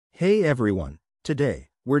Hey everyone, today,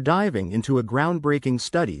 we're diving into a groundbreaking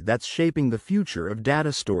study that's shaping the future of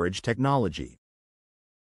data storage technology.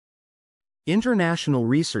 International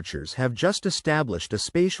researchers have just established a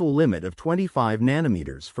spatial limit of 25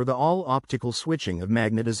 nanometers for the all-optical switching of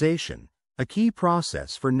magnetization, a key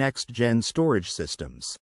process for next-gen storage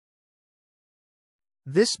systems.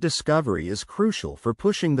 This discovery is crucial for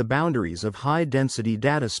pushing the boundaries of high-density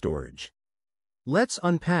data storage. Let's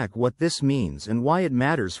unpack what this means and why it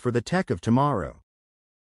matters for the tech of tomorrow.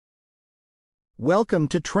 Welcome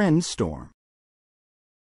to Trendstorm.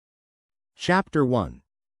 Chapter 1.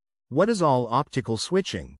 What is all-optical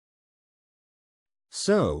switching?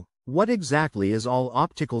 So, what exactly is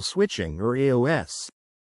all-optical switching, or AOS?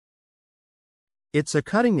 It's a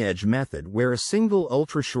cutting-edge method where a single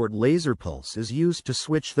ultra-short laser pulse is used to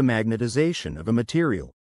switch the magnetization of a material.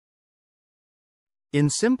 In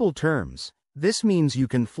simple terms, this means you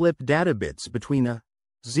can flip data bits between a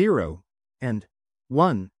 0 and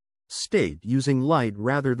 1 state using light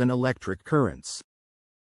rather than electric currents.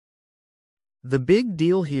 The big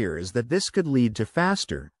deal here is that this could lead to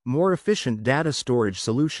faster, more efficient data storage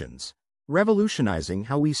solutions, revolutionizing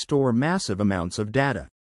how we store massive amounts of data.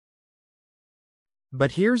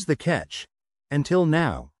 But here's the catch. Until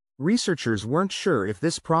now, researchers weren't sure if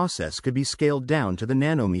this process could be scaled down to the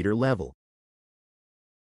nanometer level.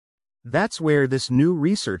 That's where this new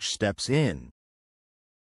research steps in.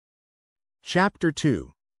 Chapter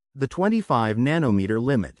 2. The 25 nanometer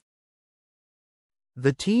limit.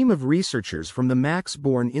 The team of researchers from the Max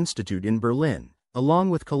Born Institute in Berlin, along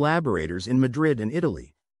with collaborators in Madrid and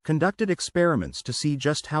Italy, conducted experiments to see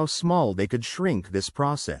just how small they could shrink this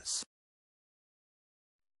process.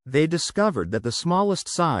 They discovered that the smallest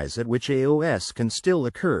size at which AOS can still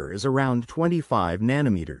occur is around 25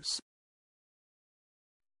 nanometers.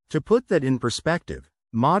 To put that in perspective,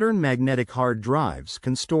 modern magnetic hard drives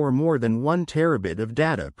can store more than 1 terabit of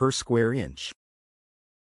data per square inch.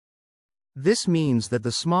 This means that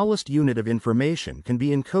the smallest unit of information can be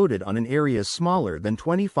encoded on an area smaller than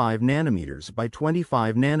 25 nanometers by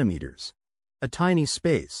 25 nanometers, a tiny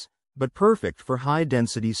space, but perfect for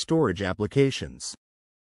high-density storage applications.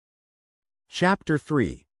 Chapter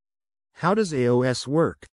 3. How does AOS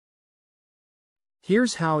work?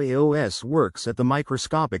 Here's how AOS works at the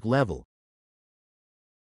microscopic level.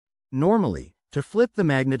 Normally, to flip the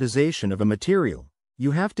magnetization of a material,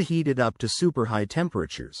 you have to heat it up to super high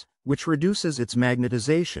temperatures, which reduces its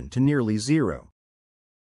magnetization to nearly zero.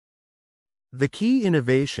 The key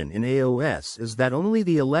innovation in AOS is that only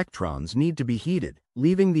the electrons need to be heated,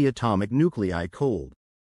 leaving the atomic nuclei cold.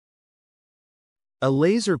 A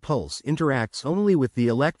laser pulse interacts only with the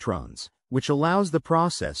electrons, which allows the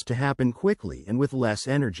process to happen quickly and with less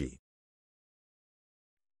energy.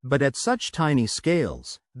 But at such tiny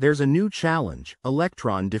scales, there's a new challenge: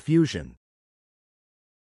 electron diffusion.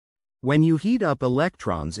 When you heat up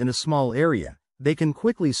electrons in a small area, they can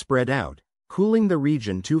quickly spread out, cooling the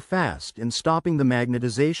region too fast and stopping the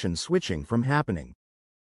magnetization switching from happening.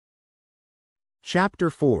 Chapter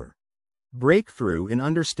 4. Breakthrough in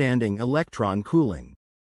understanding electron cooling.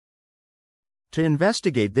 To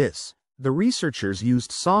investigate this, the researchers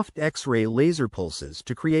used soft X-ray laser pulses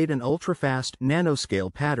to create an ultra-fast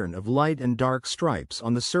nanoscale pattern of light and dark stripes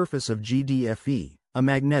on the surface of GDFE, a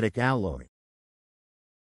magnetic alloy.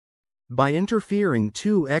 By interfering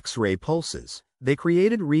two X-ray pulses, they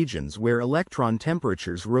created regions where electron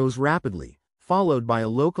temperatures rose rapidly, followed by a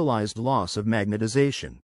localized loss of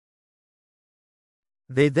magnetization.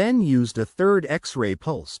 They then used a third X-ray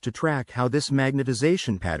pulse to track how this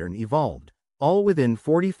magnetization pattern evolved, all within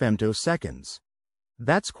 40 femtoseconds.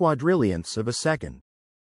 That's quadrillionths of a second.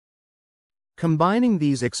 Combining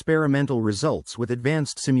these experimental results with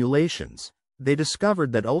advanced simulations, they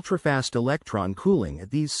discovered that ultrafast electron cooling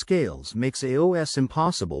at these scales makes AOS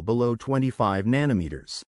impossible below 25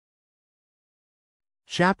 nanometers.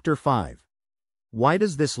 Chapter 5. Why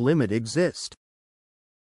does this limit exist?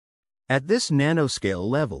 At this nanoscale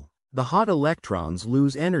level, the hot electrons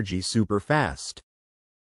lose energy super fast.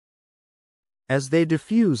 As they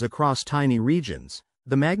diffuse across tiny regions,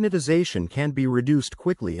 the magnetization can't be reduced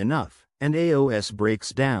quickly enough, and AOS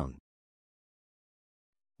breaks down.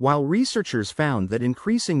 While researchers found that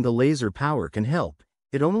increasing the laser power can help,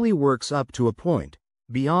 it only works up to a point.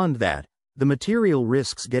 Beyond that, the material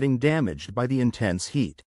risks getting damaged by the intense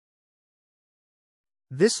heat.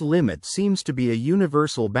 This limit seems to be a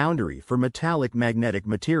universal boundary for metallic magnetic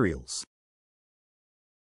materials.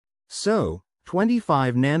 So,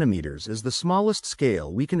 25 nanometers is the smallest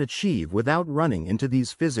scale we can achieve without running into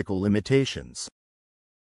these physical limitations.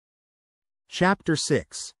 Chapter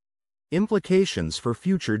 6. Implications for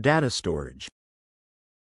future data storage.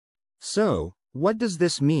 So, what does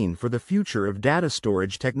this mean for the future of data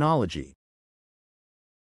storage technology?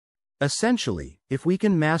 Essentially, if we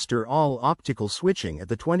can master all optical switching at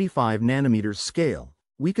the 25 nanometers scale,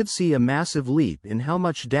 we could see a massive leap in how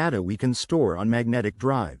much data we can store on magnetic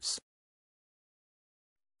drives.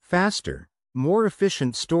 Faster, more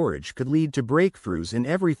efficient storage could lead to breakthroughs in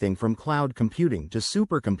everything from cloud computing to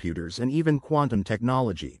supercomputers and even quantum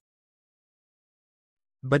technology.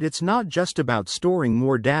 But it's not just about storing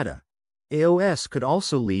more data. AOS could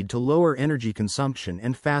also lead to lower energy consumption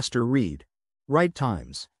and faster read-write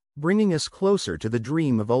times, bringing us closer to the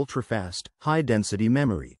dream of ultrafast, high-density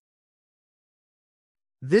memory.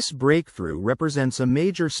 This breakthrough represents a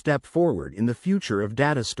major step forward in the future of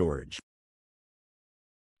data storage.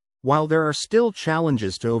 While there are still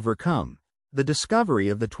challenges to overcome, the discovery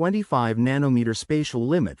of the 25 nanometer spatial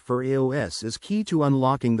limit for AOS is key to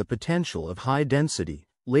unlocking the potential of high-density,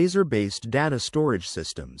 laser-based data storage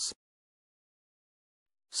systems.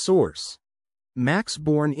 Source: Max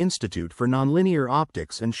Born Institute for Nonlinear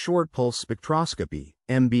Optics and Short Pulse Spectroscopy,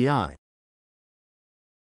 MBI.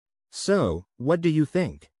 So, what do you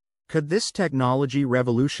think? Could this technology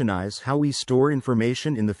revolutionize how we store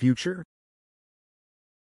information in the future?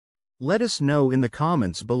 Let us know in the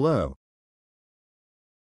comments below.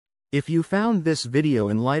 If you found this video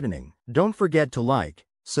enlightening, don't forget to like,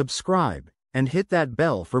 subscribe, and hit that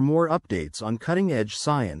bell for more updates on cutting-edge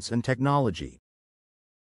science and technology.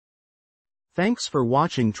 Thanks for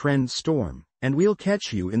watching Trend Storm, and we'll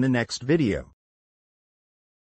catch you in the next video.